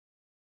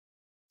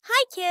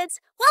Hi kids,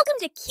 welcome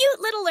to Cute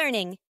Little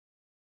Learning.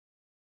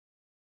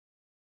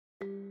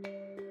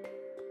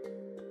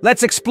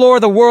 Let's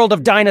explore the world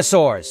of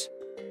dinosaurs.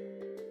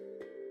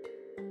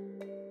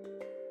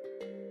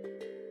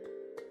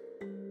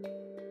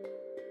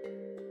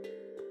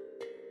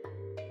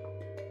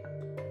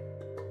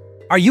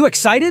 Are you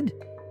excited?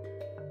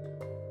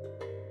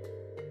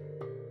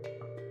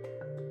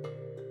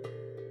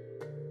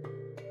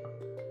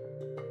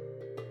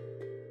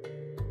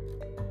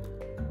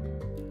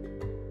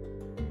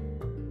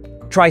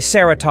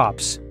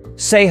 Triceratops.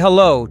 Say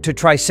hello to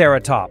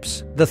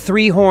Triceratops, the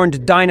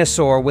three-horned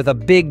dinosaur with a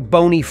big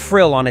bony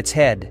frill on its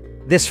head.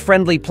 This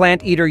friendly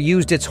plant eater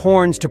used its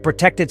horns to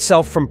protect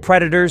itself from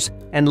predators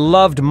and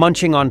loved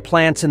munching on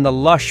plants in the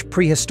lush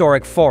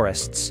prehistoric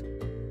forests.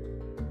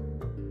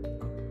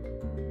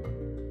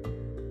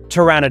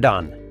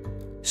 Pteranodon.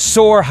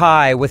 Soar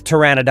high with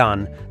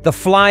Pteranodon, the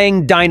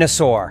flying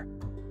dinosaur.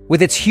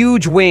 With its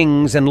huge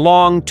wings and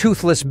long,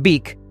 toothless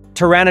beak,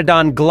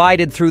 Pteranodon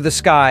glided through the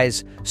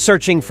skies,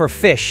 searching for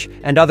fish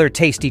and other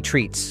tasty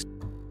treats.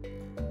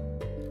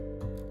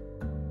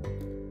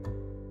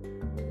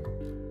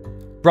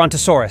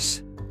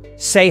 Brontosaurus.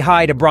 Say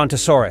hi to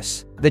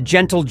Brontosaurus, the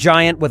gentle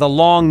giant with a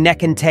long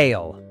neck and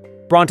tail.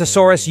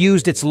 Brontosaurus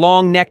used its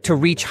long neck to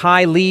reach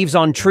high leaves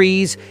on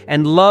trees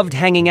and loved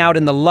hanging out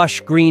in the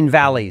lush green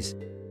valleys.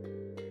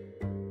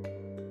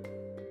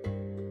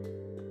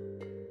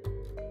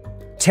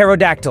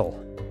 Pterodactyl.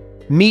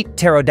 Meet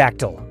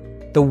Pterodactyl,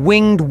 the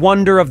winged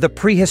wonder of the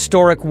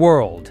prehistoric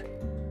world.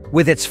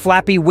 With its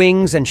flappy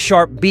wings and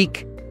sharp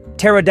beak,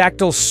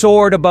 Pterodactyl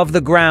soared above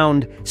the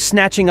ground,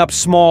 snatching up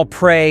small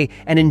prey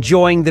and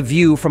enjoying the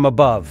view from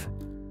above.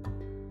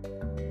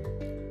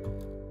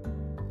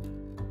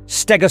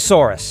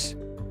 Stegosaurus.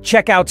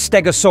 Check out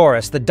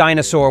Stegosaurus, the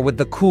dinosaur with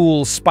the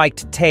cool,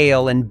 spiked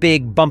tail and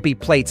big, bumpy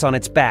plates on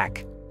its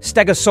back.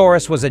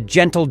 Stegosaurus was a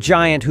gentle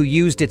giant who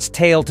used its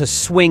tail to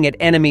swing at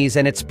enemies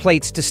and its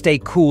plates to stay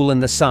cool in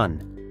the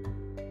sun.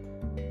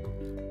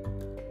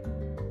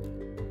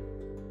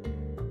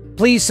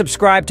 Please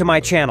subscribe to my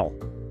channel.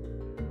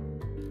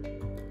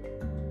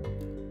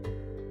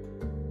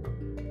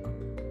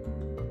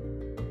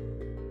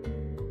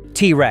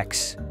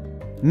 T-Rex.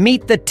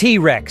 Meet the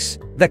T-Rex,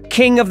 the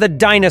king of the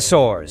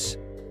dinosaurs.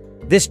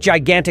 This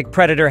gigantic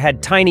predator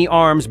had tiny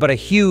arms but a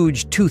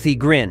huge, toothy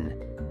grin.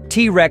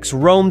 T-Rex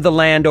roamed the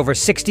land over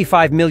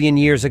 65 million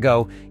years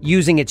ago,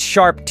 using its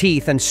sharp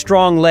teeth and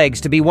strong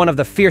legs to be one of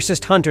the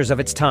fiercest hunters of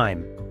its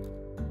time.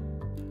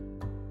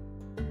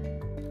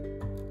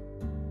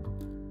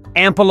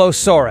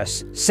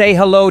 Ampelosaurus. Say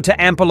hello to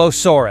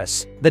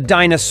Ampelosaurus, the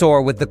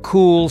dinosaur with the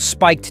cool,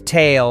 spiked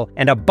tail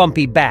and a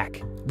bumpy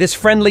back. This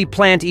friendly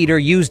plant eater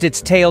used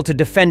its tail to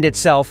defend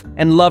itself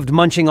and loved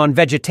munching on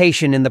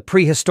vegetation in the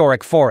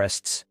prehistoric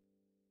forests.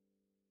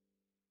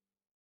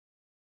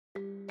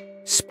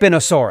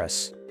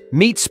 Spinosaurus.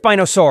 Meet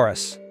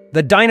Spinosaurus,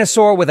 the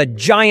dinosaur with a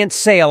giant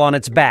sail on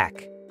its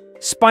back.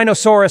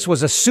 Spinosaurus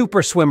was a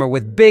super swimmer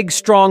with big,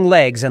 strong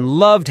legs and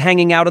loved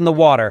hanging out in the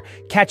water,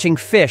 catching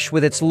fish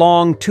with its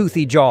long,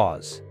 toothy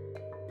jaws.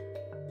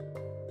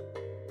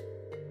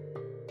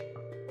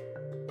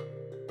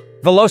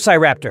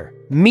 Velociraptor.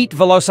 Meet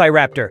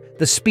Velociraptor,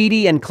 the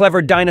speedy and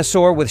clever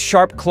dinosaur with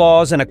sharp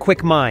claws and a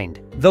quick mind.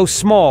 Though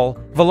small,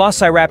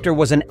 Velociraptor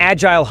was an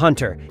agile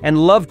hunter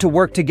and loved to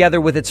work together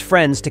with its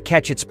friends to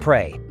catch its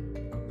prey.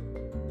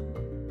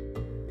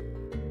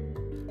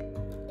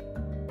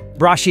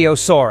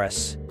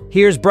 Brachiosaurus.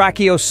 Here's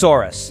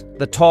Brachiosaurus,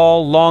 the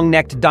tall,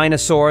 long-necked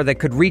dinosaur that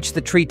could reach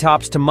the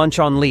treetops to munch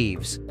on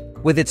leaves.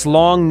 With its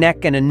long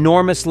neck and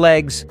enormous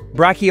legs,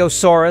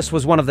 Brachiosaurus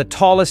was one of the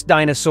tallest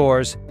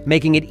dinosaurs,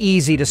 making it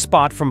easy to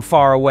spot from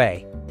far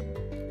away.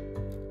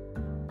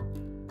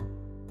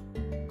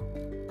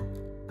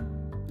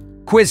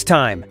 Quiz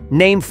time.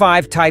 Name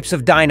 5 types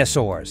of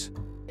dinosaurs.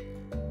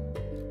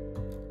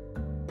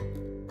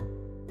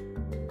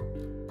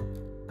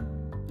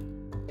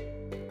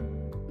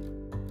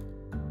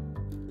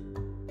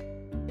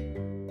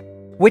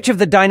 Which of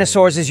the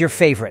dinosaurs is your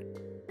favorite?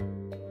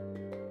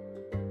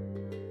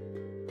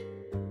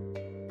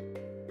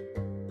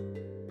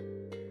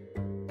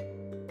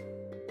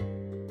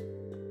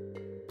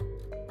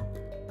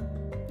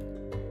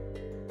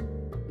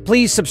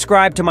 Please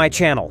subscribe to my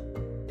channel.